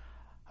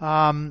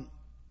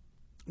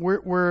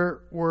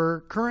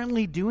 We're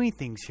currently doing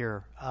things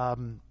here.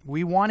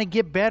 We want to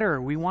get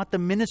better. We want the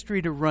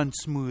ministry to run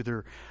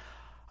smoother.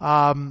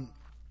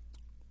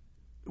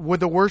 With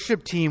the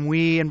worship team,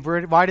 we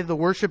invited the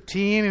worship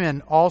team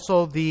and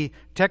also the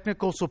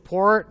technical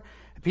support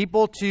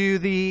people to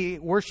the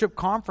worship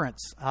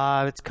conference.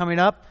 It's coming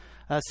up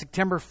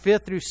September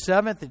 5th through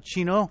 7th at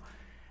Chino.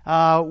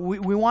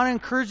 We want to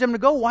encourage them to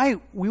go. Why?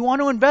 We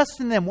want to invest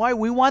in them. Why?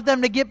 We want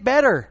them to get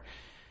better.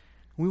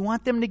 We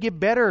want them to get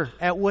better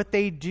at what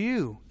they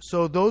do.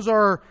 So those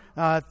are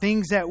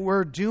things that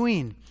we're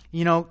doing.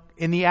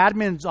 In the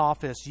admin's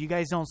office, you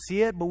guys don't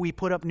see it, but we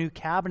put up new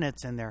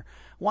cabinets in there.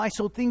 Why?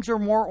 So things are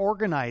more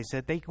organized,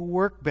 that they can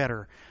work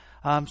better.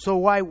 So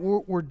why?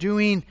 We're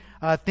doing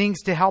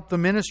things to help the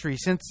ministry.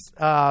 Since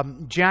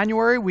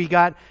January, we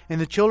got in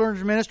the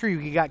children's ministry,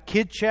 we got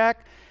Kid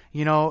Check.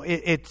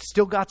 It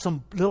still got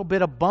some little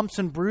bit of bumps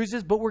and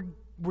bruises, but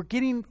we're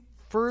getting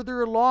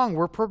further along.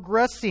 We're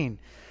progressing.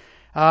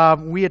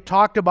 We had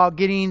talked about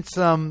getting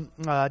some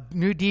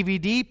new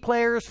DVD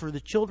players for the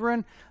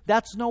children.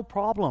 That's no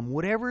problem.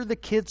 Whatever the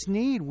kids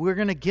need, we're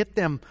going to get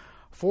them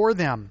for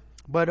them.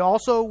 But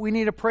also, we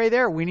need to pray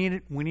there. We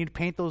need to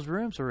paint those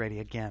rooms already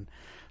again.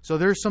 So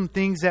there's some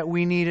things that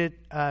we need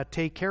to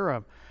take care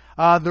of.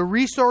 The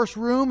resource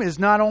room is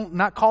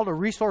not called a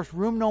resource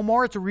room no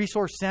more. It's a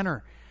resource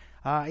center.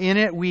 In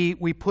it,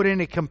 we put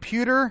in a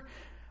computer.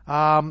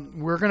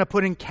 We're going to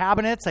put in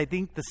cabinets, I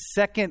think the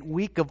second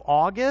week of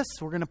August.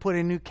 We're going to put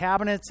in new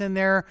cabinets in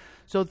there.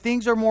 So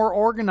things are more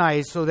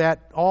organized so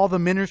that all the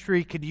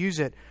ministry could use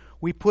it.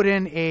 We put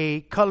in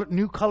a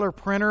new color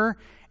printer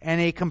and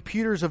a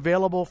computers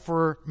available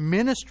for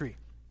ministry.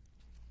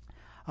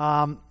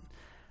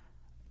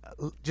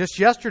 Just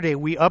yesterday,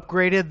 we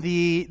upgraded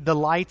the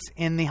lights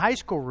in the high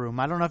school room.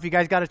 I don't know if you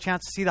guys got a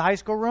chance to see the high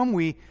school room.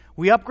 We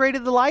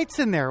upgraded the lights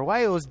in there.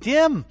 Why? It was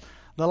dim.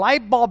 The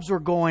light bulbs were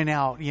going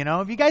out.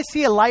 If you guys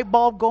see a light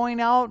bulb going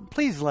out,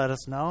 please let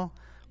us know.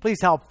 Please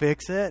help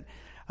fix it.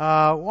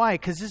 Why?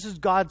 Because this is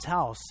God's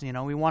house.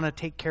 We want to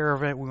take care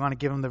of it. We want to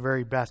give Him the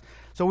very best.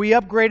 So we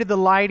upgraded the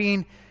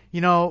lighting.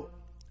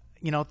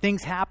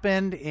 Things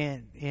happened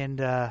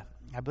in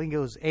I believe it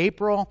was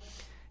April.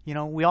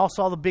 We all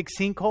saw the big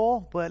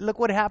sinkhole, but look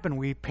what happened.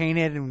 We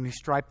painted and we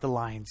striped the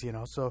lines.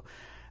 So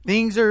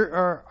things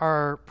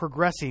are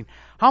progressing.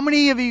 How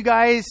many of you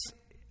guys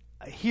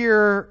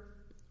here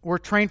were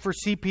trained for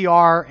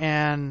CPR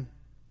and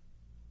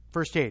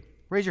first aid?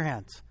 Raise your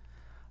hands.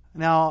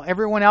 Now,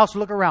 everyone else,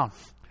 look around.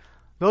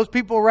 Those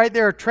people right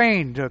there are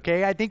trained,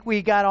 okay? I think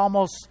we got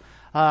almost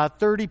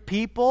 30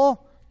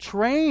 people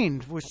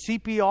trained with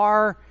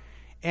CPR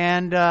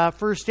and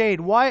first aid.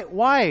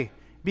 Why?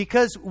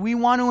 Because we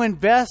want to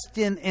invest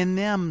in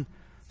them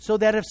so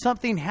that if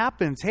something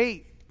happens,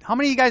 hey, how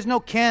many of you guys know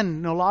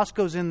Ken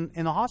Nolasco's in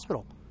the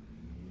hospital?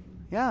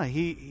 Yeah,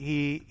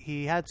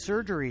 he had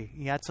surgery.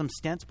 He had some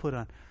stents put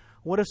on.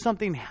 What if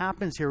something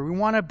happens here? We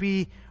want to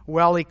be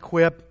well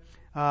equipped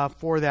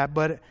for that.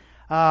 But,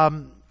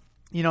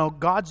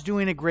 God's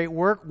doing a great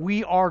work.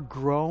 We are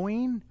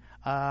growing.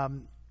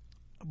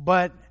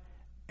 But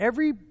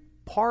every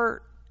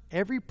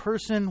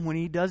person, when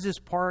he does his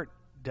part,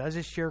 does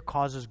his share,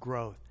 causes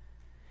growth.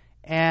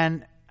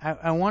 And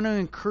I want to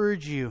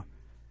encourage you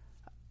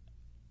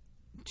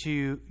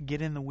to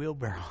get in the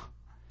wheelbarrow.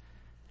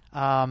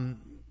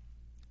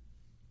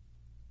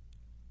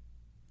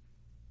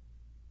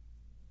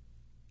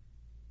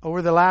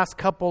 over the last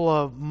couple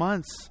of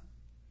months,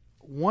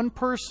 one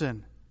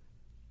person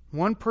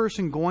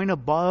going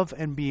above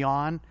and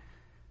beyond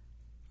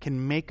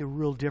can make a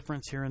real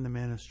difference here in the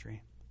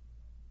ministry.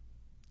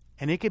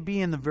 And it could be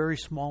in the very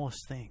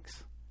smallest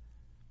things.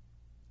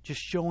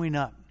 Just showing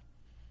up.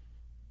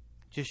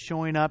 Just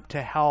showing up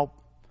to help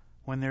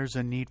when there's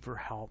a need for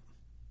help.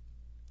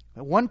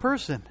 But one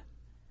person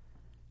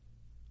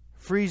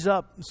frees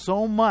up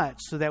so much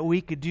so that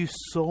we could do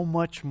so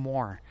much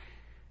more.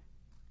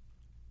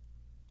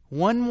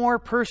 One more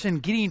person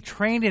getting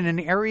trained in an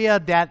area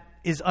that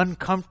is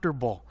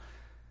uncomfortable.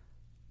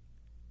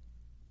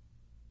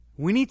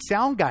 We need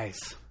sound guys.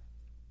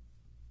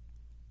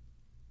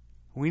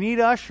 We need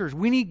ushers.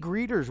 We need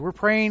greeters. We're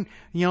praying,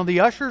 the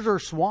ushers are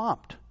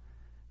swamped.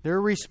 Their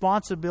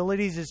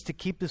responsibilities is to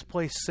keep this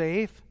place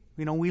safe.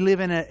 We live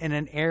in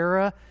an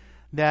era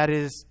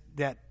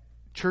that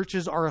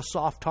churches are a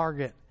soft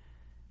target.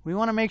 We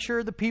want to make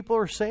sure the people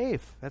are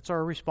safe. That's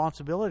our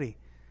responsibility.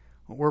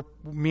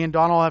 Me and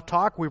Donald have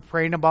talked. We're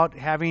praying about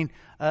having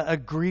a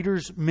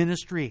greeters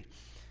ministry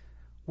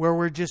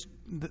where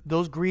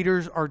those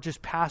greeters are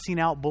just passing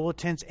out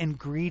bulletins and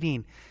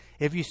greeting.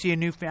 If you see a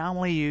new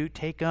family, you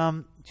take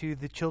them to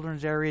the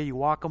children's area, you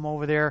walk them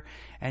over there,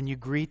 and you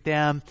greet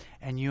them,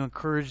 and you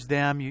encourage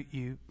them.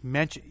 You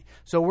mention.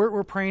 So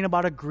we're praying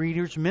about a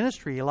greeters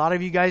ministry. A lot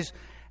of you guys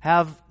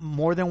have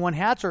more than one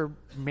hat, or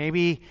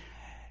maybe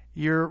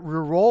your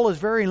role is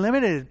very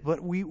limited.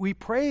 But we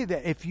pray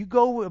that if you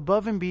go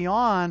above and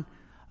beyond,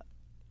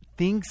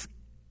 things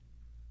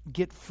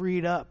get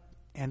freed up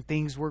and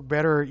things work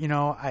better.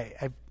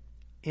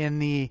 In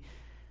the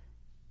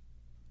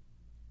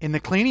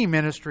cleaning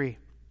ministry,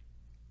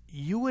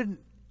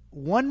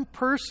 one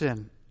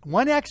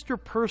extra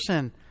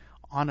person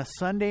on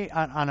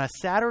a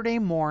Saturday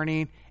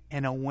morning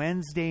and a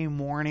Wednesday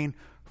morning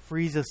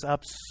frees us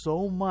up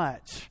so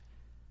much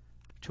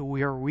to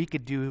where we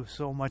could do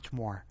so much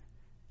more.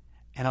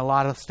 And a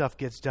lot of stuff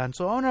gets done.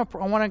 So I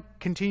want to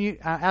continue,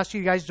 ask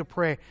you guys to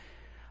pray,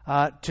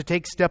 to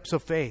take steps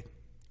of faith.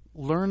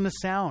 Learn the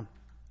sound.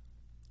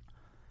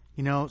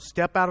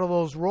 Step out of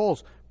those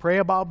roles. Pray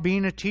about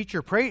being a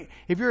teacher. Pray,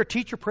 if you're a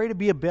teacher, pray to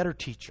be a better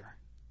teacher.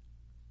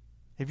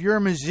 If you're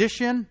a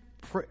musician,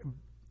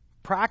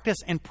 practice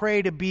and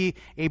pray to be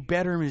a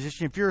better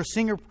musician. If you're a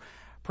singer,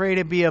 pray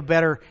to be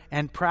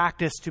and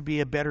practice to be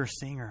a better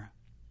singer.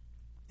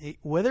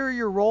 Whether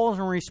your roles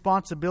and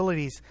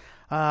responsibilities,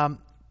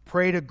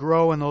 pray to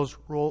grow in those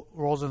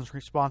roles and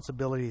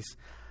responsibilities.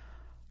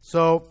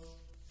 So,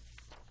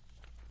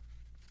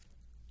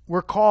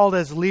 we're called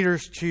as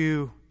leaders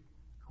to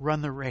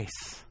run the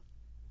race.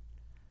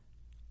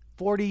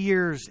 40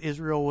 years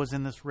Israel was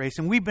in this race,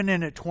 and we've been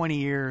in it 20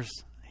 years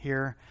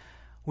here.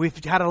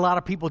 We've had a lot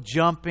of people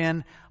jump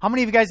in. How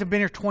many of you guys have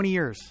been here 20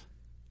 years?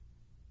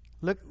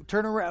 Look,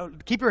 turn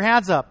around. Keep your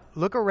hands up.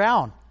 Look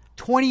around.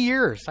 20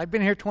 years. I've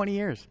been here 20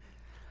 years.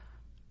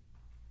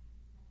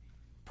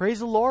 Praise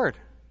the Lord.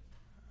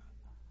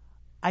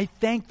 I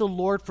thank the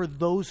Lord for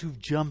those who've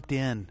jumped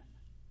in.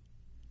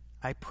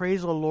 I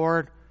praise the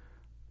Lord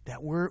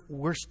that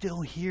we're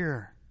still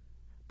here.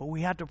 But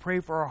we have to pray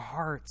for our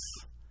hearts.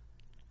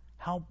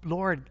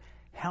 Lord,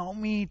 help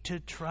me to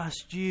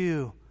trust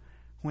you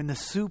when the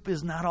soup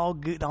is not all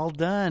good, all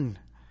done.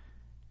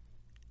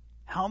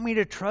 Help me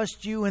to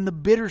trust you in the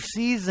bitter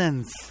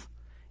seasons,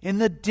 in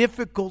the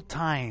difficult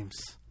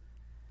times.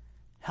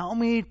 Help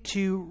me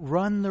to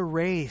run the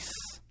race.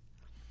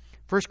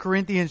 1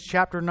 Corinthians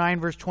chapter 9,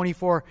 verse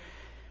 24.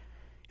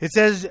 It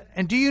says,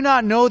 "And do you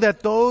not know that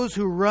those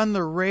who run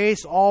the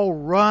race all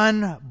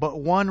run, but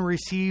one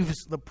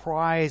receives the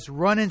prize?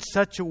 Run in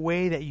such a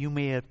way that you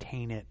may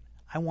obtain it."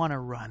 I want to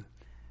run.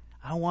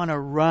 I want to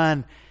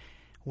run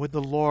with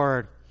the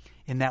Lord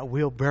in that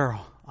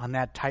wheelbarrow on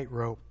that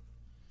tightrope.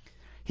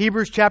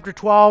 Hebrews chapter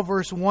 12,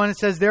 verse 1, it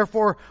says,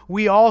 "Therefore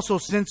we also,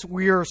 since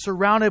we are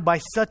surrounded by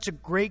such a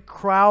great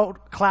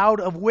cloud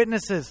of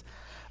witnesses,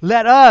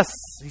 let us,"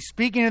 he's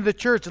speaking to the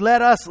church,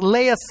 "let us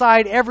lay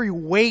aside every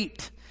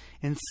weight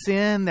and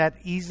sin that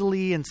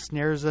easily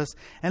ensnares us,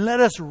 and let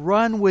us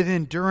run with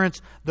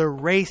endurance the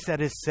race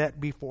that is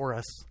set before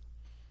us."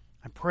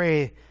 I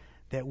pray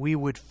that we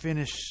would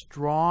finish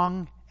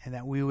strong and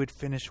that we would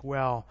finish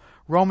well.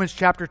 Romans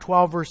chapter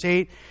 12, verse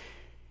 8,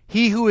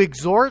 "He who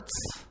exhorts,"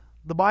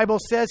 the Bible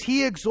says,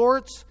 "he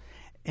exhorts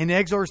in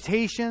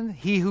exhortation,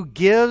 he who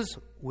gives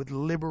with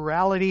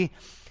liberality,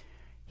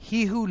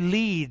 he who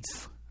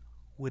leads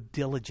with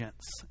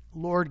diligence."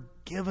 Lord,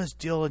 give us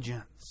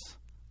diligence.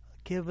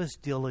 Give us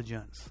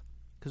diligence,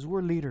 because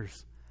we're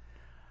leaders.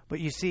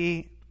 But you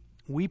see,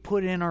 we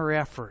put in our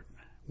effort.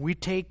 We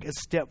take a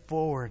step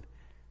forward,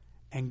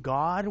 and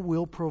God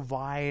will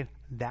provide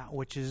that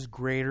which is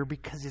greater,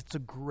 because it's a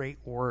great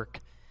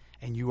work,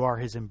 and you are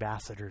His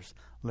ambassadors.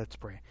 Let's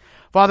pray.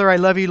 Father, I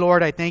love you,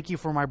 Lord. I thank you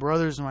for my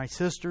brothers and my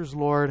sisters,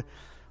 Lord.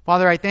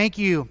 Father, I thank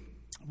you,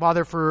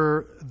 Father,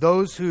 for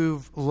those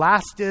who've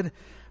lasted.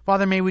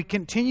 Father, may we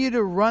continue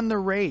to run the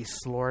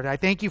race, Lord. I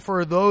thank you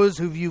for those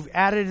who you've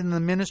added in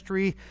the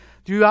ministry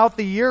throughout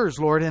the years,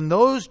 Lord, and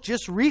those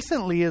just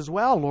recently as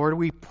well, Lord.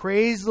 We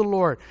praise the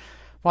Lord.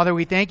 Father,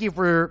 we thank you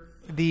for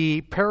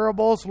the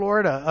parables,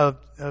 Lord,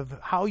 of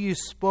how you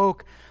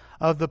spoke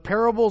of the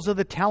parables of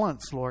the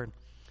talents, Lord.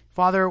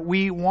 Father,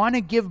 we want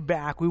to give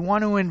back. We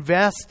want to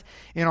invest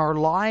in our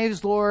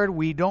lives, Lord.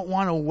 We don't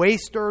want to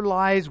waste our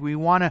lives. We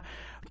want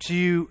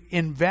to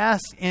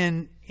invest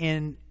in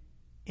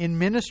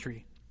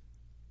ministry.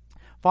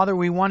 Father,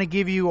 we want to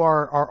give you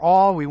our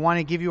all. We want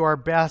to give you our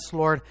best,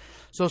 Lord.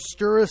 So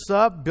stir us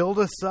up, build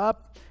us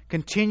up,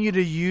 continue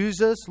to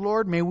use us,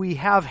 Lord. May we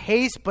have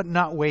haste but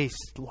not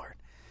waste, Lord.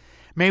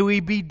 May we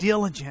be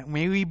diligent.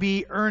 May we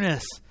be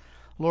earnest,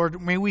 Lord.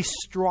 May we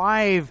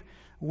strive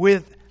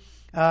with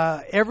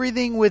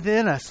everything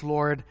within us,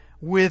 Lord,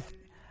 with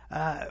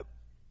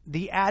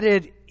the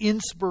added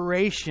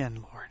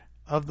inspiration, Lord,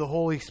 of the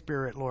Holy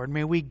Spirit, Lord.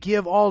 May we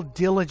give all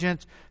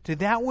diligence to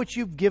that which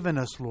you've given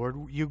us, Lord.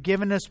 You've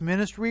given us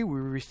ministry. We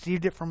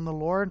received it from the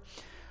Lord.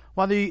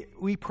 Father,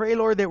 we pray,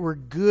 Lord, that we're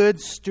good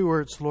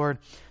stewards, Lord,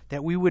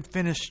 that we would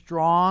finish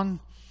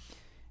strong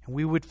and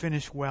we would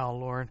finish well,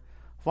 Lord.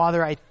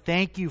 Father, I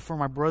thank you for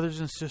my brothers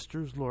and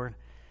sisters, Lord.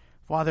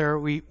 Father,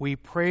 we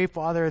pray,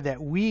 Father,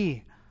 that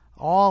we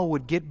all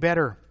would get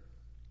better.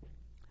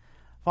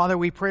 Father,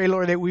 we pray,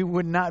 Lord, that we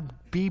would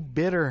not be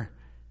bitter.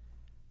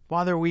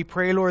 Father, we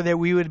pray, Lord, that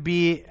we would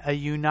be a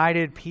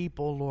united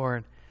people,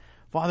 Lord.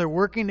 Father,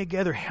 working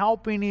together,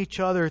 helping each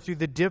other through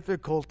the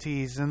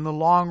difficulties and the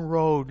long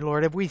road,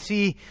 Lord. If we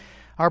see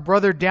our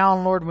brother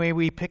down, Lord, may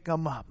we pick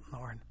them up,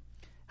 Lord.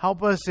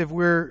 Help us if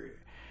we're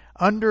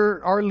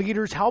under our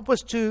leaders. Help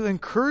us to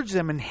encourage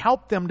them and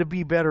help them to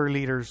be better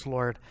leaders,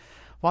 Lord.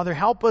 Father,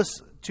 help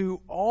us to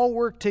all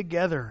work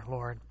together,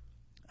 Lord.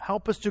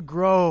 Help us to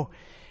grow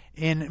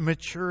in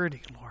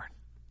maturity, Lord.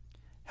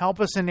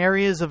 Help us in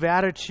areas of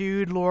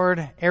attitude,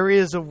 Lord,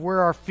 areas of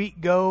where our feet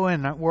go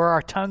and where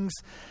our tongues,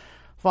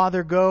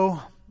 Father,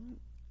 go,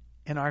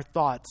 and our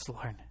thoughts,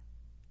 Lord.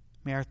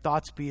 May our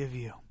thoughts be of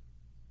you.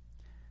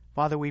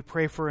 Father, we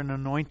pray for an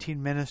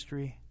anointing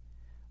ministry.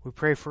 We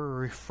pray for a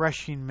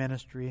refreshing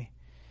ministry.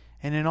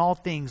 And in all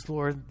things,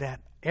 Lord, that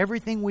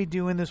everything we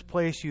do in this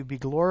place, you be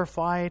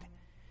glorified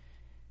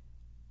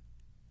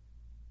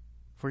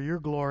for your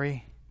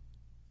glory,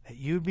 that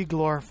you'd be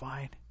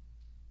glorified,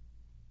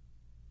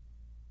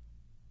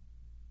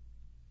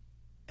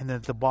 and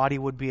that the body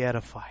would be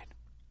edified.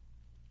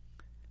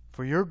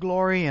 For your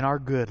glory and our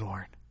good,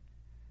 Lord.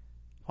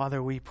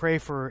 Father, we pray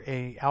for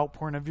an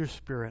outpouring of your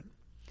Spirit.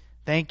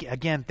 Thank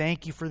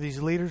you for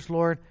these leaders,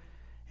 Lord.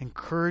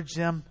 Encourage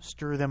them,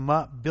 stir them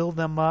up, build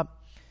them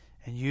up,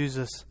 and use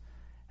us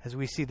as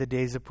we see the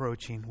days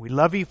approaching. We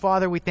love you,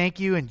 Father. We thank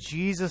you in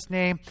Jesus'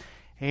 name.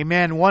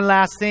 Amen. One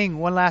last thing.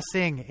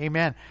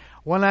 Amen.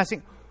 One last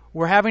thing.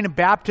 We're having a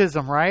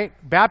baptism, right?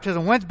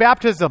 Baptism. When's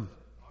baptism?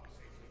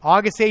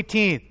 August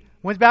 18th.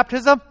 When's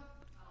baptism?